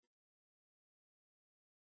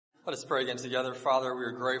Let us pray again together. Father, we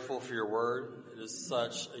are grateful for your word. It is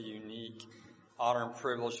such a unique honor and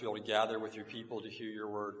privilege to be able to gather with your people to hear your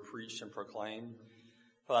word preached and proclaimed.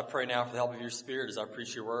 Father, I pray now for the help of your Spirit as I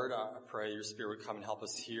preach your word. I pray your Spirit would come and help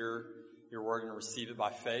us hear your word and receive it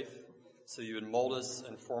by faith, so you would mold us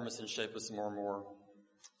and form us and shape us more and more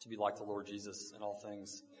to be like the Lord Jesus in all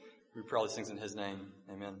things. We pray all these things in his name.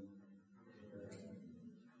 Amen.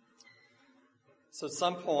 So at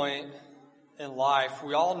some point in life,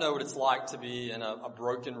 we all know what it's like to be in a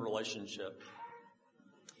broken relationship.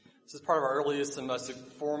 This is part of our earliest and most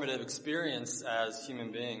formative experience as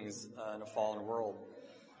human beings in a fallen world.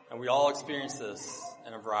 And we all experience this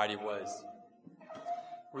in a variety of ways.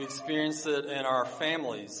 We experience it in our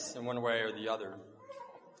families in one way or the other.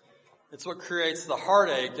 It's what creates the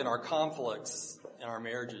heartache in our conflicts in our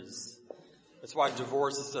marriages. It's why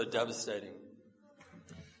divorce is so devastating.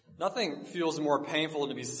 Nothing feels more painful than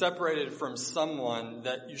to be separated from someone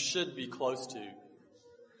that you should be close to.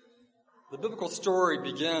 The biblical story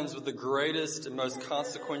begins with the greatest and most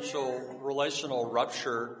consequential relational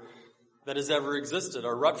rupture that has ever existed,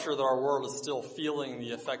 a rupture that our world is still feeling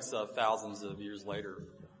the effects of thousands of years later.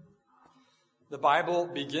 The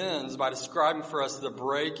Bible begins by describing for us the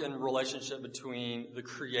break in relationship between the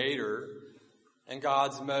Creator and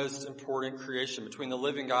God's most important creation, between the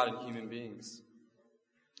living God and human beings.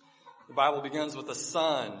 The Bible begins with a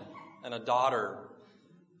son and a daughter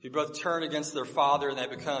who both turn against their father, and they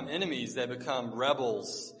become enemies. They become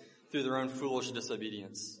rebels through their own foolish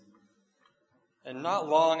disobedience. And not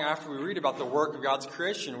long after we read about the work of God's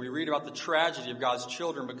creation, we read about the tragedy of God's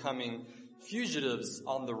children becoming fugitives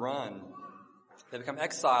on the run. They become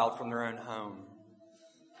exiled from their own home.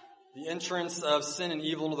 The entrance of sin and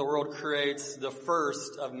evil into the world creates the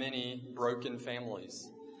first of many broken families.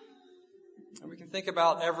 And we can think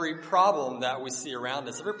about every problem that we see around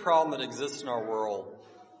us, every problem that exists in our world,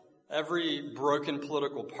 every broken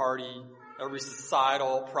political party, every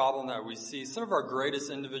societal problem that we see, some of our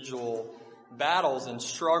greatest individual battles and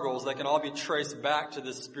struggles that can all be traced back to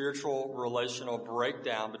this spiritual relational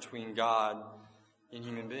breakdown between God and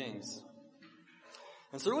human beings.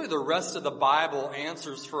 And so really the rest of the Bible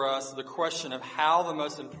answers for us the question of how the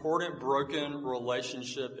most important broken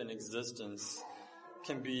relationship in existence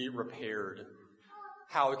can be repaired,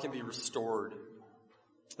 how it can be restored.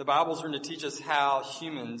 The Bible is written to teach us how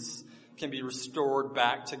humans can be restored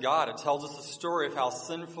back to God. It tells us the story of how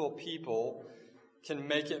sinful people can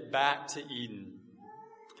make it back to Eden,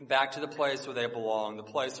 back to the place where they belong, the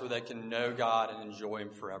place where they can know God and enjoy Him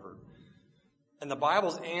forever. And the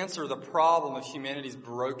Bible's answer to the problem of humanity's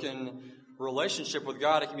broken relationship with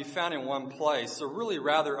God, it can be found in one place, so really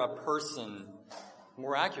rather a person,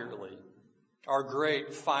 more accurately, our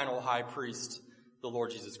great final high priest, the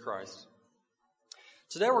Lord Jesus Christ.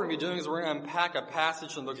 Today what we're going to be doing is we're going to unpack a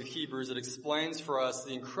passage from the book of Hebrews that explains for us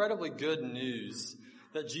the incredibly good news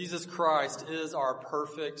that Jesus Christ is our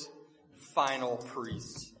perfect final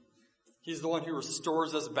priest. He's the one who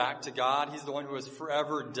restores us back to God. He's the one who has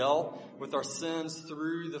forever dealt with our sins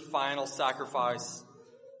through the final sacrifice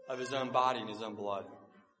of His own body and His own blood.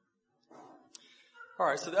 All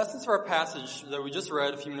right, so the essence of our passage that we just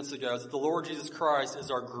read a few minutes ago is that the Lord Jesus Christ is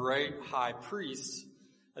our great high priest,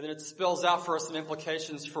 and then it spells out for us some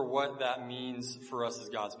implications for what that means for us as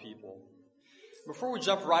God's people. Before we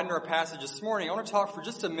jump right into our passage this morning, I want to talk for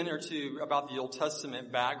just a minute or two about the Old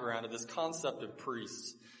Testament background of this concept of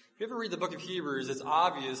priests. If you ever read the book of Hebrews, it's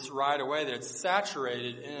obvious right away that it's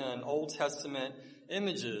saturated in Old Testament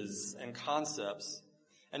images and concepts.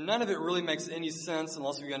 And none of it really makes any sense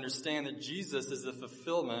unless we understand that Jesus is the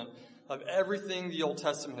fulfillment of everything the Old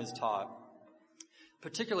Testament has taught.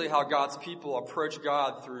 Particularly how God's people approach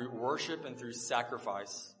God through worship and through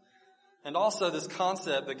sacrifice. And also this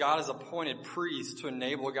concept that God has appointed priests to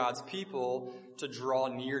enable God's people to draw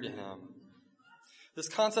near to Him. This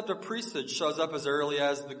concept of priesthood shows up as early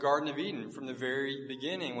as the Garden of Eden from the very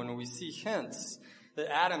beginning, when we see hints that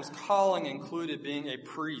Adam's calling included being a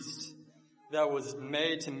priest that was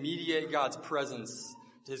made to mediate God's presence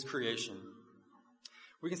to His creation.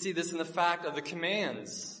 We can see this in the fact of the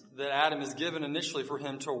commands that Adam is given initially for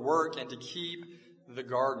him to work and to keep the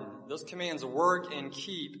garden. Those commands, work and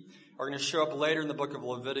keep, are going to show up later in the book of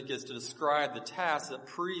Leviticus to describe the tasks that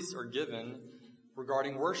priests are given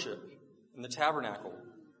regarding worship in the tabernacle.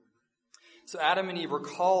 So Adam and Eve were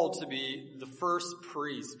called to be the first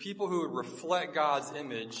priests, people who would reflect God's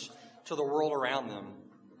image to the world around them.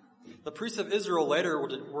 The priests of Israel later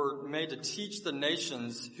were made to teach the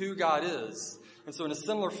nations who God is. And so in a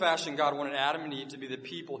similar fashion, God wanted Adam and Eve to be the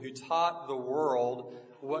people who taught the world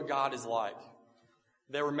what God is like.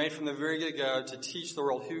 They were made from the very get-go to teach the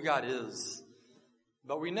world who God is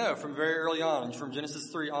But we know from very early on, from Genesis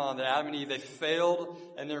 3 on, that Adam and Eve, they failed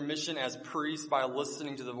in their mission as priests by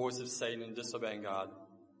listening to the voice of Satan and disobeying God.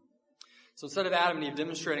 So instead of Adam and Eve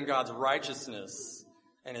demonstrating God's righteousness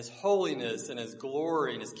and his holiness and his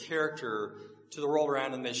glory and his character to the world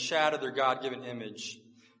around them, they shattered their God-given image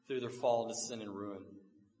through their fall into sin and ruin.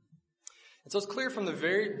 And so it's clear from the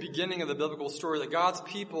very beginning of the biblical story that God's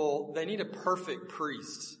people, they need a perfect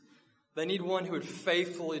priest. They need one who would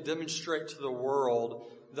faithfully demonstrate to the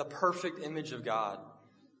world the perfect image of God.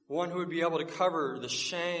 One who would be able to cover the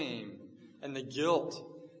shame and the guilt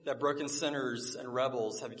that broken sinners and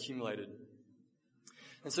rebels have accumulated.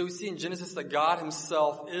 And so we see in Genesis that God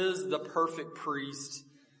himself is the perfect priest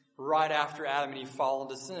right after Adam and Eve fall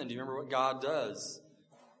into sin. Do you remember what God does?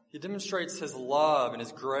 He demonstrates his love and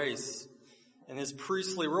his grace and his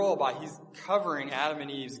priestly role by he's covering Adam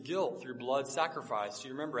and Eve's guilt through blood sacrifice. Do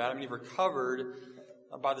you remember Adam and Eve are covered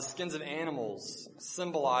by the skins of animals,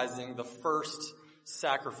 symbolizing the first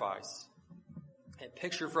sacrifice? A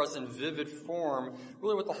picture for us in vivid form,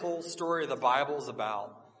 really what the whole story of the Bible is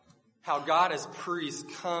about. How God as priest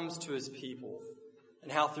comes to his people,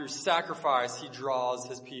 and how through sacrifice he draws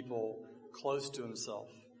his people close to himself.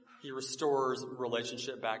 He restores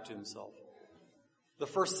relationship back to himself. The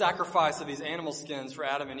first sacrifice of these animal skins for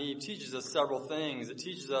Adam and Eve teaches us several things. It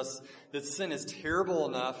teaches us that sin is terrible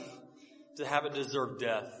enough to have it deserve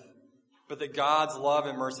death, but that God's love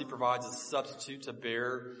and mercy provides a substitute to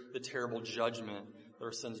bear the terrible judgment that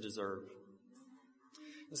our sins deserve.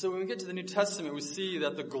 And so when we get to the New Testament, we see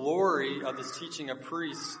that the glory of this teaching of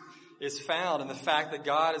priests is found in the fact that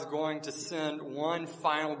God is going to send one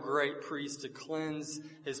final great priest to cleanse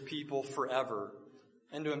his people forever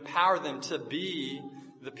and to empower them to be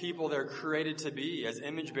the people they're created to be as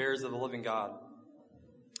image bearers of the living God.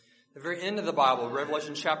 At the very end of the Bible,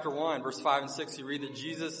 Revelation chapter 1, verse 5 and 6, you read that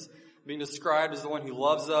Jesus, being described as the one who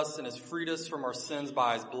loves us and has freed us from our sins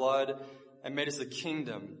by his blood and made us a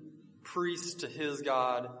kingdom, priests to his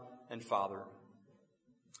God and Father.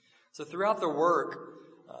 So throughout the work,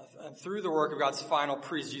 and through the work of God's final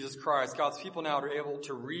priest, Jesus Christ, God's people now are able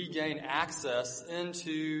to regain access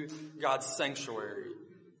into God's sanctuary,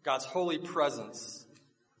 God's holy presence.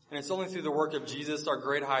 And it's only through the work of Jesus, our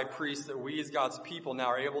great high priest, that we as God's people now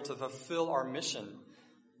are able to fulfill our mission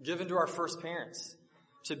given to our first parents,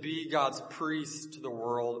 to be God's priest to the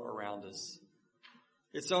world around us.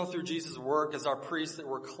 It's only through Jesus' work as our priest that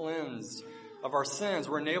we're cleansed of our sins.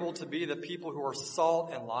 We're enabled to be the people who are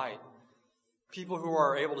salt and light. People who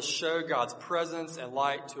are able to show God's presence and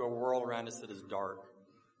light to a world around us that is dark.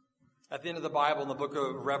 At the end of the Bible, in the book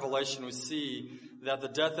of Revelation, we see that the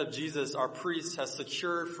death of Jesus, our priest, has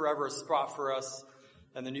secured forever a spot for us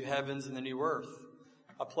in the new heavens and the new earth,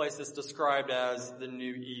 a place that's described as the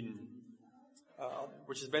new Eden,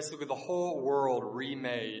 which is basically the whole world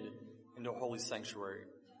remade into a holy sanctuary.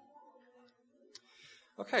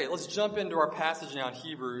 Okay, let's jump into our passage now in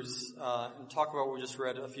Hebrews and talk about what we just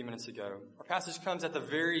read a few minutes ago. Our passage comes at the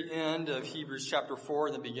very end of Hebrews chapter 4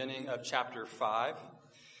 and the beginning of chapter 5.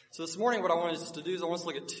 So this morning what I want us to do is I want us to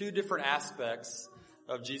look at two different aspects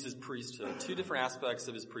of Jesus' priesthood, two different aspects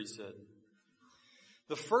of his priesthood.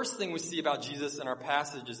 The first thing we see about Jesus in our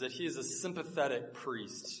passage is that he is a sympathetic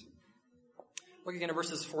priest. Look again at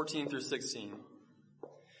verses 14 through 16.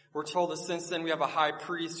 We're told that since then we have a high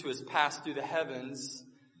priest who has passed through the heavens,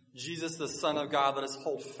 Jesus, the Son of God. Let us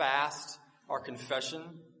hold fast our confession.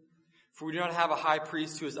 For we do not have a high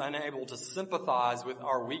priest who is unable to sympathize with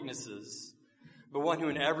our weaknesses, but one who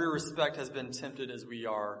in every respect has been tempted as we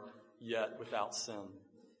are, yet without sin.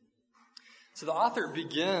 So the author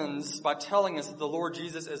begins by telling us that the Lord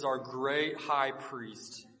Jesus is our great high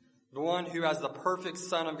priest, the one who, as the perfect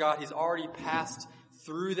Son of God, he's already passed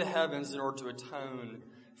through the heavens in order to atone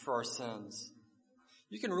for our sins.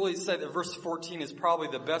 You can really say that verse 14 is probably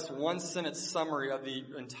the best one-sentence summary of the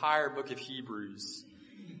entire book of Hebrews.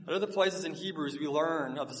 At other places in Hebrews, we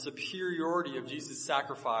learn of the superiority of Jesus'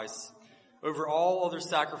 sacrifice over all other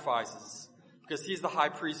sacrifices, because he's the high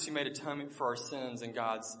priest who made atonement for our sins in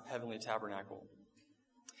God's heavenly tabernacle.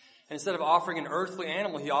 And instead of offering an earthly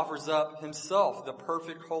animal, he offers up himself, the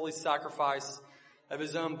perfect holy sacrifice of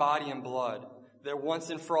his own body and blood, that once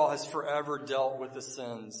and for all has forever dealt with the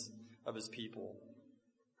sins of his people.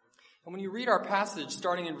 And when you read our passage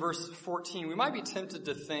starting in verse 14, we might be tempted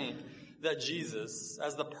to think that Jesus,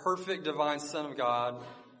 as the perfect divine Son of God,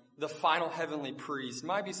 the final heavenly priest,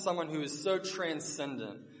 might be someone who is so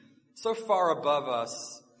transcendent, so far above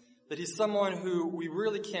us, that he's someone who we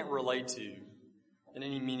really can't relate to in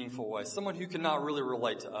any meaningful way, someone who cannot really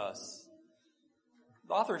relate to us.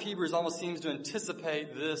 The author of Hebrews almost seems to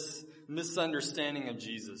anticipate this misunderstanding of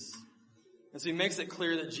Jesus. And so he makes it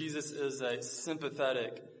clear that Jesus is a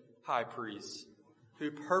sympathetic high priest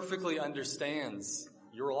who perfectly understands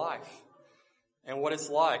your life and what it's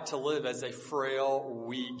like to live as a frail,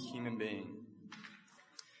 weak human being.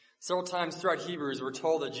 Several times throughout Hebrews, we're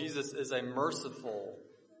told that Jesus is a merciful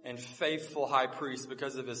and faithful high priest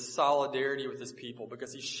because of his solidarity with his people,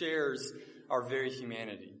 because he shares our very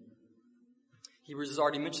humanity. Hebrews has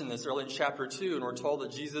already mentioned this early in chapter 2, and we're told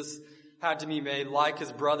that Jesus had to be made like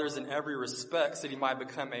his brothers in every respect so that he might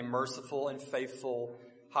become a merciful and faithful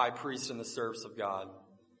high priest in the service of God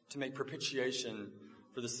to make propitiation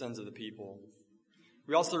for the sins of the people.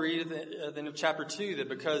 We also read at the end of chapter 2 that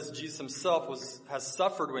because Jesus himself has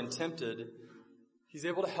suffered when tempted, he's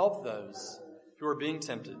able to help those who are being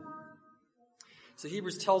tempted. So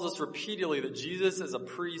Hebrews tells us repeatedly that Jesus is a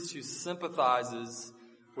priest who sympathizes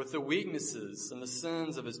with the weaknesses and the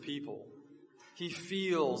sins of his people. He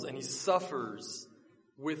feels and he suffers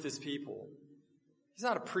with his people. He's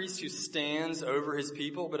not a priest who stands over his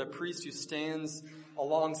people, but a priest who stands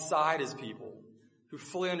alongside his people, who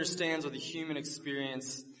fully understands what the human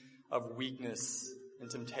experience of weakness and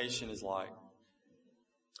temptation is like.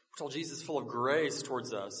 We're told Jesus is full of grace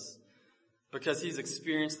towards us because he's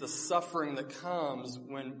experienced the suffering that comes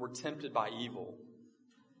when we're tempted by evil.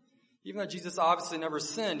 Even though Jesus obviously never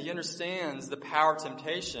sinned, he understands the power of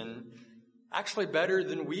temptation actually better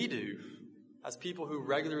than we do as people who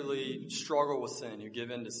regularly struggle with sin, who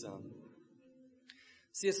give in to sin.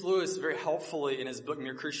 C.S. Lewis very helpfully in his book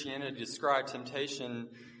Mere Christianity described temptation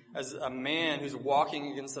as a man who's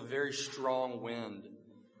walking against a very strong wind.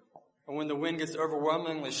 And when the wind gets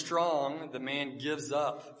overwhelmingly strong, the man gives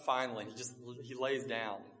up finally. He lays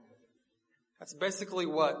down. That's basically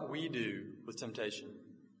what we do with temptation.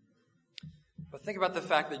 But think about the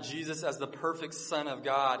fact that Jesus, as the perfect Son of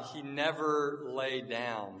God, he never laid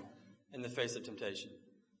down in the face of temptation.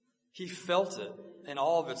 He felt it in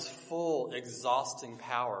all of its full, exhausting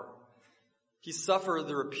power. He suffered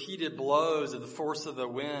the repeated blows of the force of the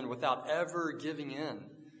wind without ever giving in.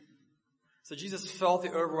 So Jesus felt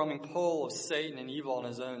the overwhelming pull of Satan and evil in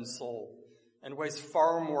his own soul in ways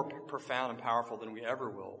far more profound and powerful than we ever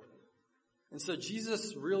will. And so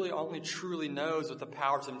Jesus really only truly knows what the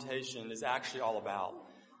power of temptation is actually all about.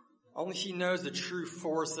 Only he knows the true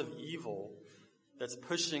force of evil that's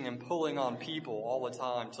pushing and pulling on people all the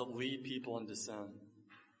time to lead people into sin.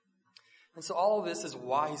 And so all of this is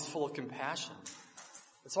why he's full of compassion.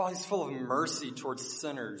 It's why he's full of mercy towards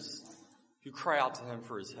sinners who cry out to him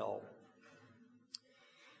for his help.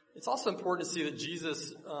 It's also important to see that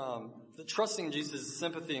Jesus, that trusting Jesus'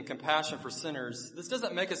 sympathy and compassion for sinners, this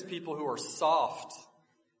doesn't make us people who are soft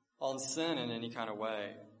on sin in any kind of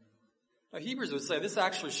way. Now, Hebrews would say this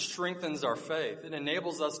actually strengthens our faith. It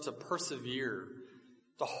enables us to persevere,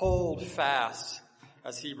 to hold fast,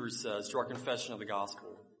 as Hebrews says, to our confession of the gospel.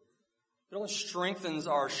 It only strengthens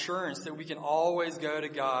our assurance that we can always go to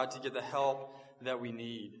God to get the help that we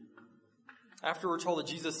need. After we're told that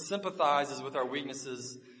Jesus sympathizes with our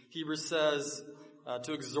weaknesses, Hebrews says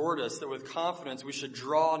to exhort us that with confidence we should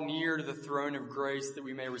draw near to the throne of grace that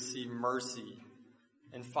we may receive mercy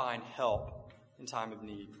and find help in time of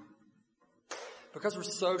need. Because we're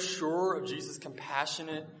so sure of Jesus'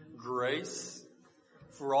 compassionate grace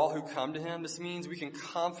for all who come to him, this means we can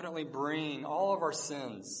confidently bring all of our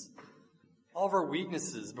sins, all of our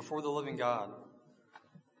weaknesses before the living God.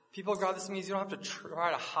 People of God, this means you don't have to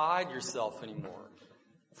try to hide yourself anymore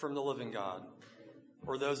from the living God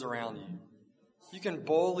or those around you. You can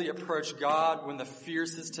boldly approach God when the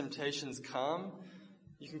fiercest temptations come.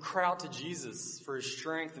 You can cry out to Jesus for his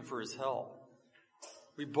strength and for his help.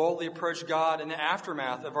 We boldly approach God in the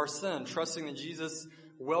aftermath of our sin, trusting that Jesus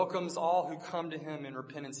welcomes all who come to him in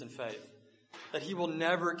repentance and faith, that he will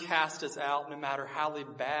never cast us out no matter how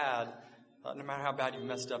bad you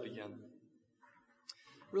messed up again.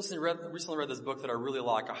 Recently read this book that I really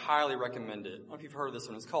like. I highly recommend it. I don't know if you've heard of this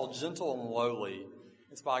one. It's called Gentle and Lowly.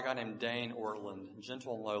 It's by a guy named Dane Ortland,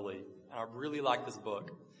 Gentle and Lowly. And I really like this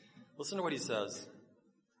book. Listen to what he says.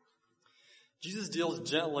 Jesus deals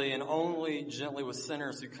gently and only gently with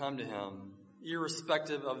sinners who come to him,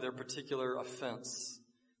 irrespective of their particular offense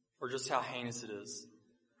or just how heinous it is.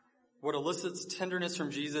 What elicits tenderness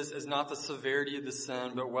from Jesus is not the severity of the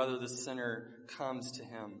sin, but whether the sinner comes to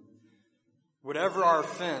him. Whatever our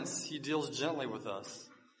offense, he deals gently with us.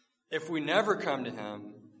 If we never come to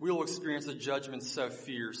him, we will experience a judgment so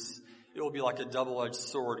fierce, it will be like a double-edged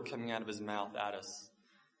sword coming out of his mouth at us.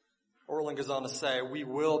 Ortland goes on to say, we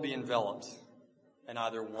will be enveloped in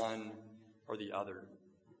either one or the other.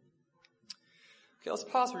 Okay, let's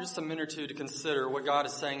pause for just a minute or two to consider what God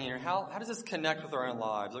is saying here. How does this connect with our own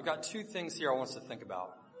lives? I've got two things here I want us to think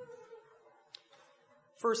about.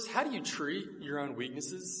 First, how do you treat your own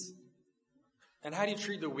weaknesses? And how do you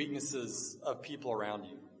treat the weaknesses of people around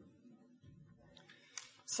you?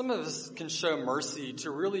 Some of us can show mercy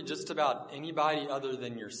to really just about anybody other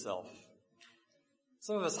than yourself.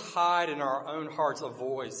 Some of us hide in our own hearts a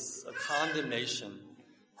voice of condemnation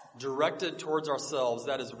directed towards ourselves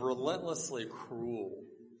that is relentlessly cruel.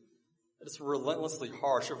 That is relentlessly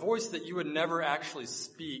harsh. A voice that you would never actually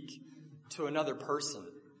speak to another person,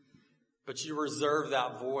 but you reserve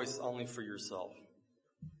that voice only for yourself.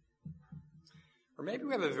 Or maybe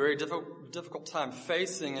we have a very difficult time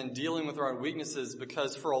facing and dealing with our own weaknesses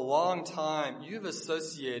because for a long time you've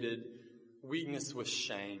associated weakness with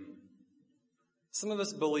shame. Some of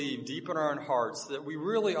us believe deep in our own hearts that we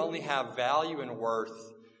really only have value and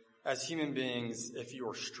worth as human beings if you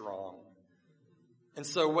are strong. And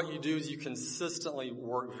so what you do is you consistently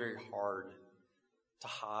work very hard to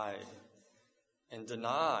hide and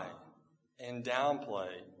deny and downplay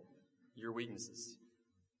your weaknesses.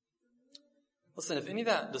 Listen, if any of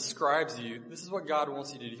that describes you, this is what God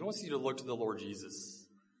wants you to do. He wants you to look to the Lord Jesus,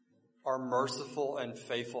 our merciful and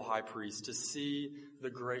faithful high priest, to see the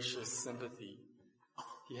gracious sympathy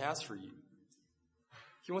he has for you.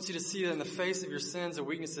 He wants you to see that in the face of your sins and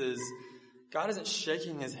weaknesses, God isn't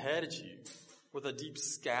shaking his head at you with a deep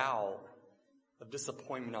scowl of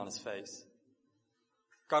disappointment on his face.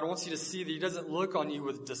 God wants you to see that he doesn't look on you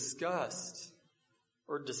with disgust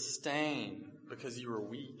or disdain because you are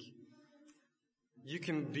weak. You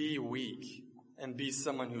can be weak and be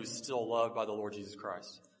someone who is still loved by the Lord Jesus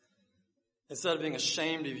Christ. Instead of being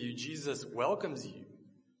ashamed of you, Jesus welcomes you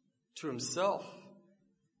to himself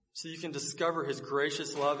so you can discover his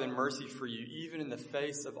gracious love and mercy for you even in the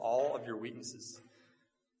face of all of your weaknesses.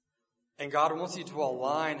 And God wants you to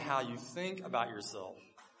align how you think about yourself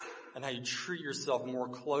and how you treat yourself more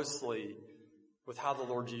closely with how the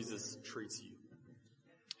Lord Jesus treats you,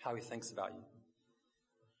 how he thinks about you.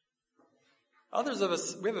 Others of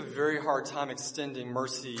us, we have a very hard time extending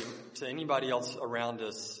mercy to anybody else around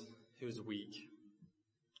us who's weak.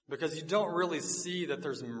 Because you don't really see that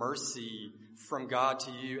there's mercy from God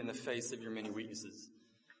to you in the face of your many weaknesses.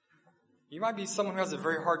 You might be someone who has a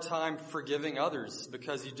very hard time forgiving others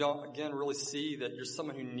because you don't, again, really see that you're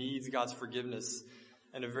someone who needs God's forgiveness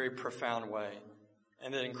in a very profound way.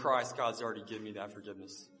 And that in Christ, God's already given you that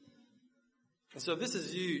forgiveness. And so if this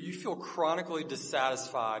is you feel chronically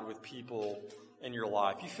dissatisfied with people in your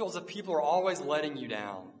life. You feel as if people are always letting you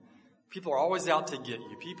down. People are always out to get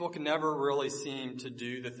you. People can never really seem to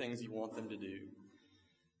do the things you want them to do.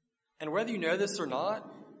 And whether you know this or not,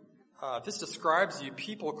 if this describes you,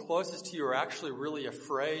 people closest to you are actually really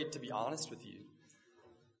afraid to be honest with you.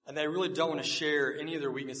 And they really don't want to share any of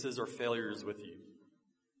their weaknesses or failures with you.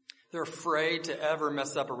 They're afraid to ever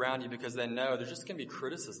mess up around you because they know there's just going to be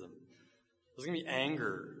criticism. There's going to be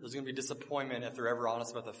anger. There's going to be disappointment if they're ever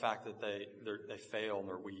honest about the fact that they fail and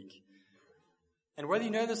they're weak. And whether you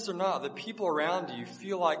know this or not, the people around you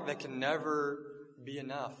feel like they can never be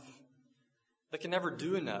enough. They can never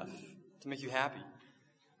do enough to make you happy.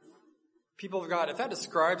 People of God, if that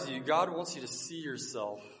describes you, God wants you to see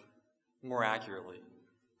yourself more accurately.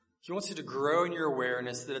 He wants you to grow in your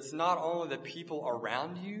awareness that it's not only the people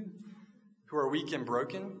around you who are weak and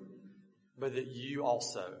broken, but that you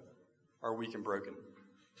also are weak and broken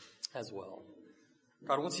as well.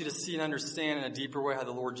 God wants you to see and understand in a deeper way how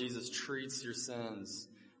the Lord Jesus treats your sins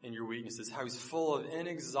and your weaknesses, how he's full of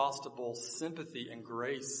inexhaustible sympathy and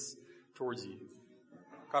grace towards you.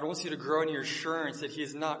 God wants you to grow in your assurance that he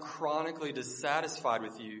is not chronically dissatisfied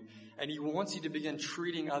with you, and he wants you to begin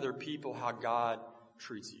treating other people how God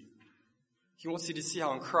treats you. He wants you to see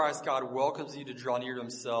how in Christ God welcomes you to draw near to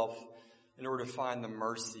himself in order to find the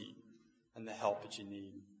mercy and the help that you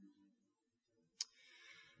need.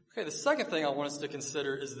 Okay, the second thing I want us to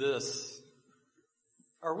consider is this.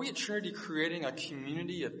 Are we at Trinity creating a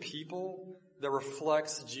community of people that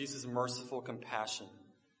reflects Jesus' merciful compassion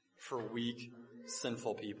for weak,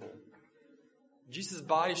 sinful people? Jesus'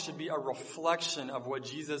 body should be a reflection of what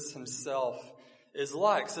Jesus himself is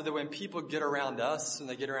like, so that when people get around us and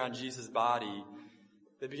they get around Jesus' body,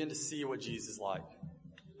 they begin to see what Jesus is like.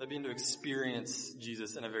 They begin to experience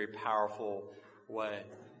Jesus in a very powerful way.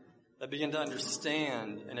 They begin to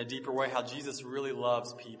understand in a deeper way how Jesus really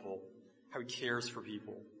loves people, how he cares for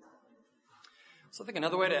people. So I think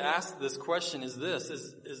another way to ask this question is this.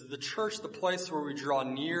 Is the church the place where we draw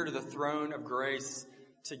near to the throne of grace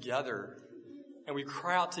together and we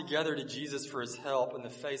cry out together to Jesus for his help in the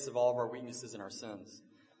face of all of our weaknesses and our sins?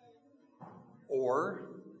 Or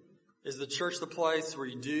is the church the place where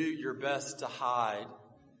you do your best to hide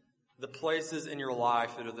the places in your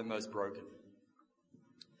life that are the most broken?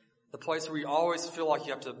 The place where you always feel like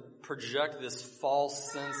you have to project this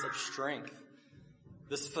false sense of strength,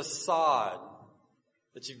 this facade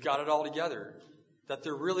that you've got it all together, that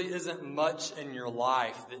there really isn't much in your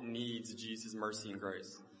life that needs Jesus' mercy and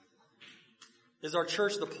grace. Is our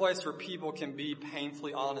church the place where people can be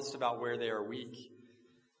painfully honest about where they are weak?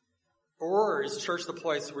 Or is church the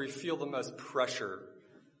place where you feel the most pressure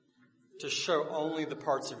to show only the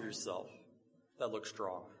parts of yourself that look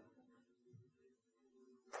strong?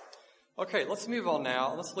 Okay, let's move on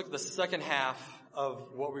now. Let's look at the second half of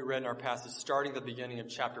what we read in our passage, starting at the beginning of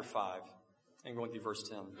chapter 5 and going through verse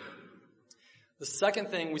 10. The second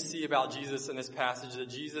thing we see about Jesus in this passage is that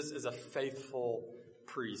Jesus is a faithful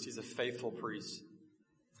priest. He's a faithful priest.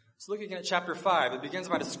 So looking at chapter 5, it begins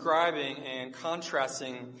by describing and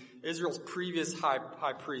contrasting Israel's previous high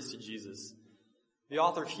priest to Jesus. The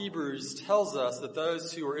author of Hebrews tells us that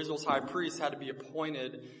those who were Israel's high priests had to be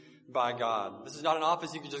appointed by God. This is not an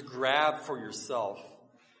office you can just grab for yourself.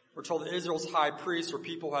 We're told that Israel's high priests were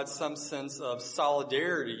people who had some sense of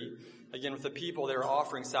solidarity, again, with the people they were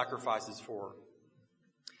offering sacrifices for.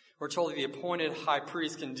 We're told that the appointed high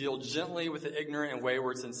priest can deal gently with the ignorant and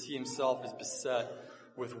wayward, since he himself is beset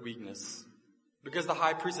with weakness. Because the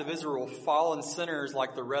high priest of Israel, fallen sinners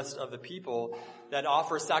like the rest of the people, that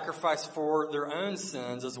offer sacrifice for their own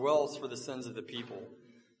sins as well as for the sins of the people.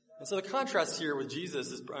 And so the contrast here with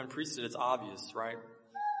Jesus' own priesthood is obvious, right?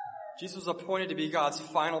 Jesus was appointed to be God's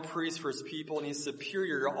final priest for his people, and he's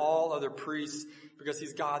superior to all other priests because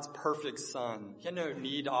he's God's perfect son. He had no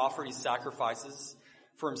need to offer any sacrifices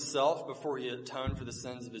for himself before he atoned for the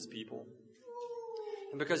sins of his people.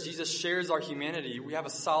 And because Jesus shares our humanity, we have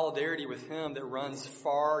a solidarity with him that runs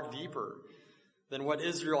far deeper than what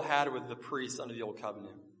Israel had with the priests under the Old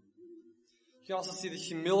Covenant. You can also see the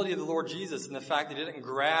humility of the Lord Jesus in the fact that he didn't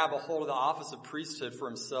grab a hold of the office of priesthood for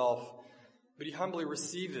himself, but he humbly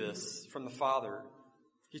received this from the Father.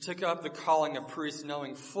 He took up the calling of priest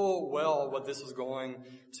knowing full well what this was going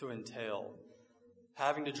to entail,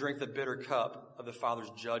 having to drink the bitter cup of the Father's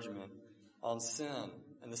judgment on sin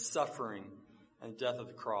and the suffering and death of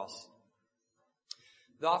the cross.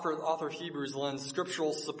 The author of Hebrews lends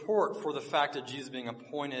scriptural support for the fact of Jesus being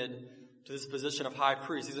appointed to this position of high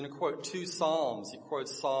priest. He's going to quote two Psalms. He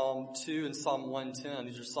quotes Psalm 2 and Psalm 110.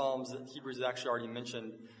 These are Psalms that Hebrews had actually already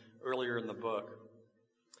mentioned earlier in the book.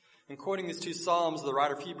 In quoting these two Psalms, the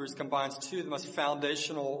writer of Hebrews combines two of the most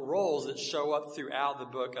foundational roles that show up throughout the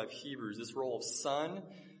book of Hebrews, this role of son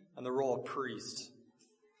and the role of priest.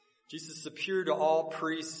 Jesus is superior to all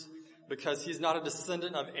priests because he's not a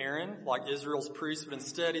descendant of Aaron like Israel's priest, but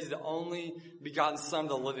instead he's the only begotten son of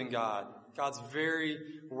the living God. God's very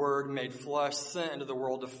word made flesh, sent into the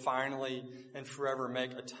world to finally and forever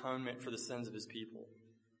make atonement for the sins of his people.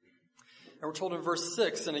 And we're told in verse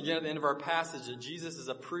 6, and again at the end of our passage, that Jesus is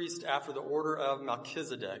a priest after the order of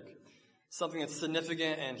Melchizedek. Something that's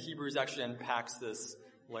significant, and Hebrews actually unpacks this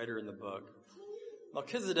later in the book.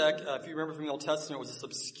 Melchizedek, if you remember from the Old Testament, was this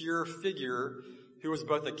obscure figure who was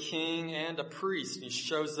both a king and a priest. And he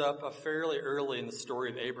shows up fairly early in the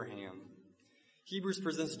story of Abraham. Hebrews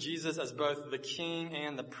presents Jesus as both the king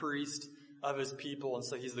and the priest of his people, and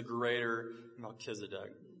so he's the greater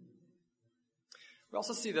Melchizedek. We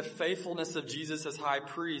also see the faithfulness of Jesus as high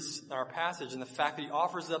priest in our passage and the fact that he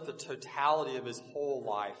offers up the totality of his whole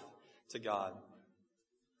life to God.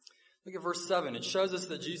 Look at verse 7. It shows us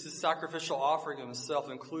that Jesus' sacrificial offering of himself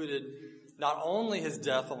included not only his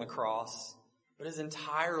death on the cross, but his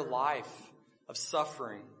entire life of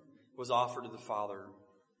suffering was offered to the Father.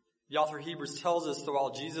 The author of Hebrews tells us that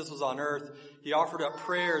while Jesus was on earth, he offered up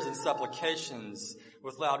prayers and supplications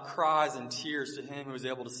with loud cries and tears to him who was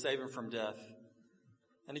able to save him from death.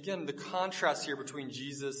 And again, the contrast here between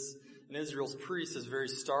Jesus and Israel's priests is very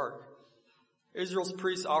stark. Israel's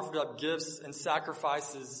priests offered up gifts and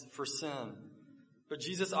sacrifices for sin. But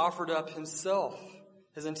Jesus offered up himself,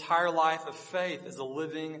 his entire life of faith, as a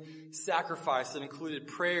living sacrifice that included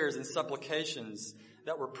prayers and supplications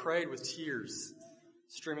that were prayed with tears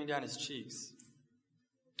streaming down his cheeks.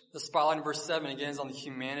 The spotlight in verse 7 again is on the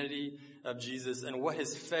humanity of Jesus and what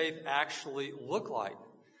his faith actually looked like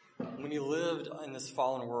when he lived in this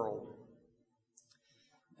fallen world.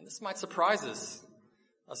 And this might surprise us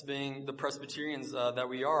being the Presbyterians that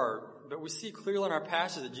we are, but we see clearly in our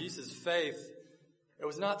passage that Jesus' faith, it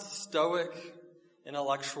was not stoic,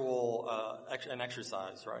 intellectual an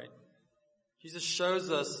exercise, right? Jesus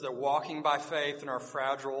shows us that walking by faith in our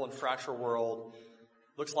fragile and fractural world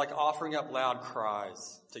looks like offering up loud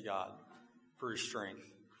cries to God for his strength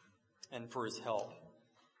and for his help.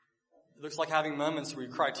 It looks like having moments where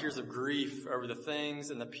you cry tears of grief over the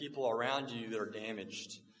things and the people around you that are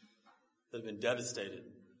damaged, that have been devastated.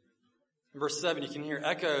 In verse 7, you can hear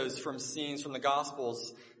echoes from scenes from the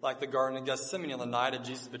Gospels, like the Garden of Gethsemane on the night of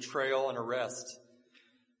Jesus' betrayal and arrest.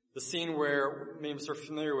 The scene where many of us are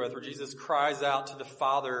familiar with, where Jesus cries out to the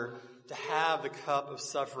Father to have the cup of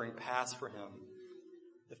suffering pass for him,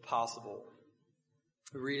 if possible.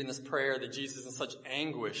 We read in this prayer that Jesus is in such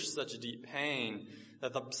anguish, such deep pain,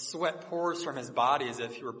 that the sweat pours from his body as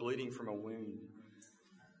if he were bleeding from a wound.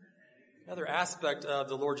 Another aspect of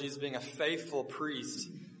the Lord Jesus being a faithful priest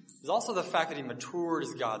is also the fact that he matured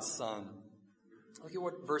as God's Son. Look at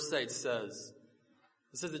what verse 8 says.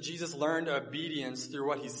 It says that Jesus learned obedience through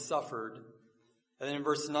what he suffered. And then in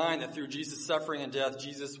verse 9, that through Jesus' suffering and death,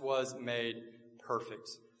 Jesus was made perfect.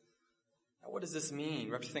 Now, what does this mean?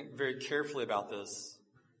 We have to think very carefully about this.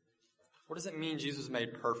 What does it mean Jesus was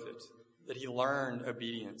made perfect? That he learned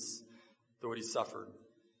obedience through what he suffered?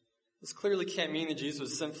 This clearly can't mean that Jesus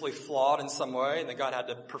was sinfully flawed in some way and that God had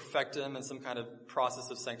to perfect him in some kind of process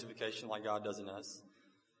of sanctification like God does in us.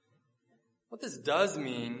 What this does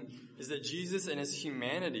mean is that Jesus in his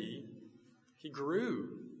humanity, he grew,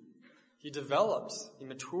 he developed, he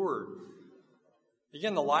matured.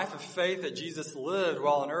 Again, the life of faith that Jesus lived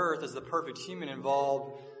while on earth as the perfect human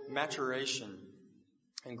involved maturation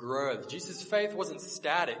and growth. Jesus' faith wasn't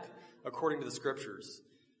static according to the scriptures.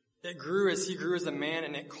 It grew as he grew as a man,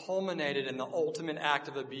 and it culminated in the ultimate act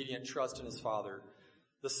of obedient trust in his Father,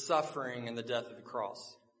 the suffering and the death of the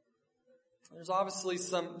cross. There's obviously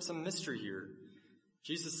some mystery here.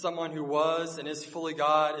 Jesus, someone who was and is fully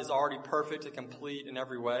God, is already perfect and complete in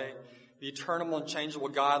every way. The eternal and changeable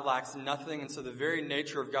God lacks nothing, and so the very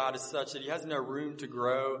nature of God is such that he has no room to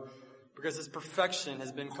grow because his perfection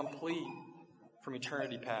has been complete from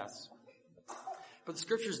eternity past. But the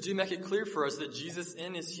scriptures do make it clear for us that Jesus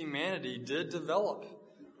in his humanity did develop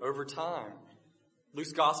over time.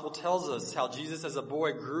 Luke's gospel tells us how Jesus as a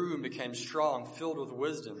boy grew and became strong, filled with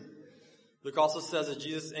wisdom. Luke also says that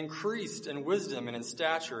Jesus increased in wisdom and in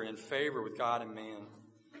stature and in favor with God and man.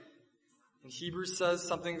 And Hebrews says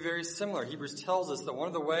something very similar. Hebrews tells us that one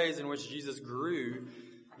of the ways in which Jesus grew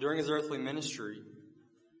during his earthly ministry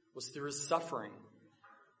was through his suffering.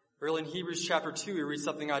 Early in Hebrews chapter 2, we read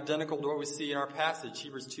something identical to what we see in our passage.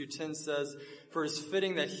 Hebrews 2:10 says, "For it is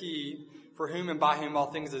fitting that he, for whom and by whom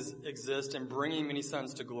all things exist, and bringing many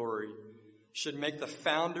sons to glory, should make the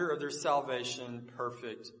founder of their salvation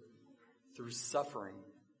perfect through suffering."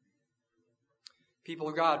 People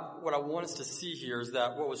of God, what I want us to see here is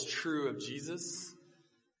that what was true of Jesus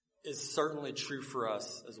is certainly true for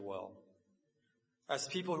us as well. As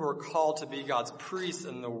people who are called to be God's priests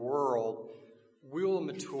in the world, we will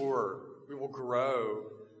mature, we will grow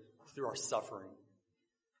through our suffering.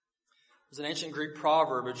 There's an ancient Greek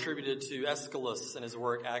proverb attributed to Aeschylus and his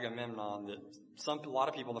work Agamemnon that a lot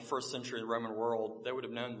of people in the first century of the Roman world, they would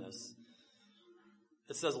have known this.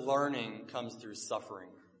 It says learning comes through suffering.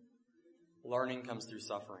 Learning comes through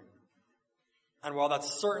suffering. And while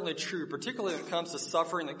that's certainly true, particularly when it comes to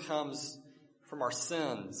suffering that comes from our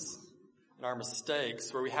sins and our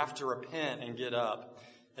mistakes, where we have to repent and get up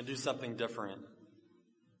and do something different,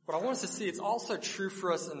 what I want us to see, it's also true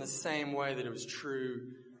for us in the same way that it was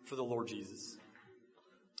true for the Lord Jesus.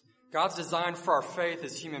 God's design for our faith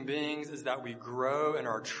as human beings is that we grow in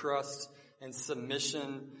our trust and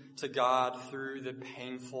submission to God through the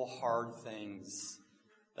painful, hard things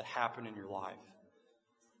that happen in your life.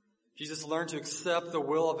 Jesus learned to accept the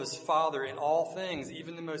will of his Father in all things,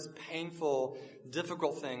 even the most painful,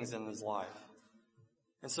 difficult things in his life.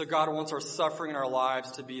 And so God wants our suffering in our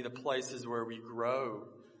lives to be the places where we grow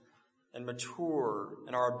and mature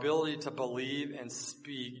in our ability to believe and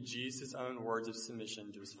speak Jesus' own words of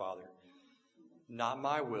submission to his Father. Not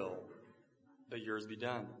my will, but yours be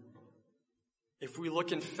done. If we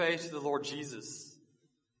look in faith to the Lord Jesus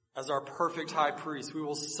as our perfect high priest, we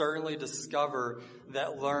will certainly discover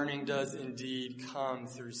that learning does indeed come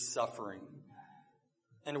through suffering.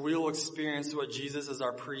 And we will experience what Jesus as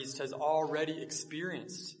our priest has already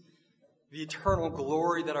experienced. The eternal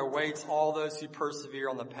glory that awaits all those who persevere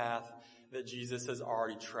on the path that Jesus has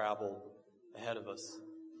already traveled ahead of us.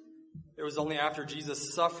 It was only after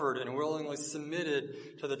Jesus suffered and willingly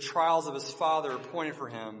submitted to the trials of his Father appointed for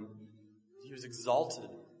him, he was exalted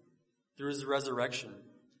through his resurrection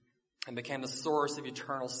and became the source of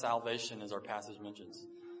eternal salvation, as our passage mentions.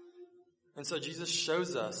 And so Jesus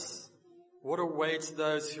shows us what awaits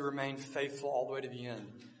those who remain faithful all the way to the end,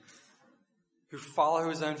 who follow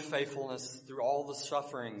his own faithfulness through all the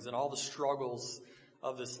sufferings and all the struggles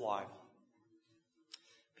of this life.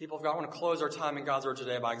 People of God, I want to close our time in God's Word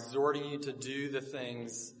today by exhorting you to do the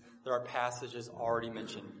things that our passage has already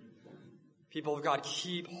mentioned. People of God,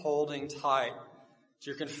 keep holding tight to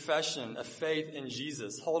your confession of faith in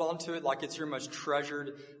Jesus. Hold on to it like it's your most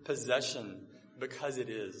treasured possession, because it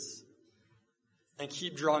is. And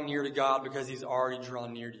keep drawing near to God because he's already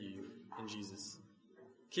drawn near to you in Jesus.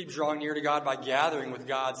 Keep drawing near to God by gathering with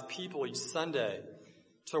God's people each Sunday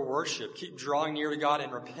to worship. Keep drawing near to God in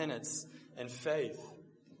repentance and faith.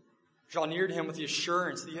 Draw near to him with the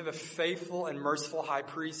assurance that you have a faithful and merciful high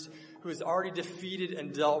priest who has already defeated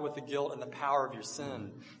and dealt with the guilt and the power of your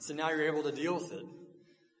sin. So now you're able to deal with it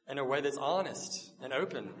in a way that's honest and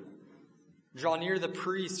open. Draw near to the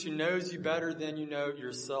priest who knows you better than you know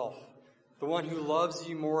yourself, the one who loves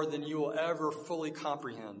you more than you will ever fully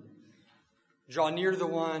comprehend. Draw near to the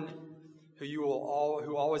one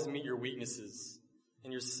who always meet your weaknesses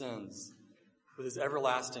and your sins with his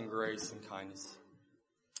everlasting grace and kindness.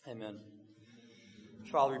 Amen.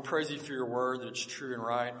 Father, we praise you for your word, that it's true and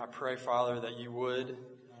right. I pray, Father, that you would,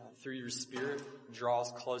 through your Spirit, draw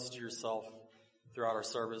us close to yourself throughout our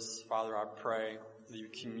service. Father, I pray that you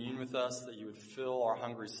would commune with us, that you would fill our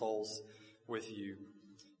hungry souls with you.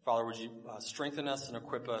 Father, would you strengthen us and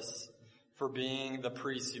equip us for being the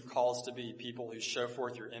priests you've called us to be, people who show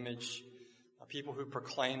forth your image, people who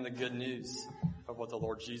proclaim the good news of what the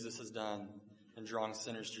Lord Jesus has done in drawing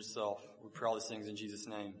sinners to yourself. We pray all these things in Jesus'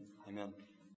 name. Amen.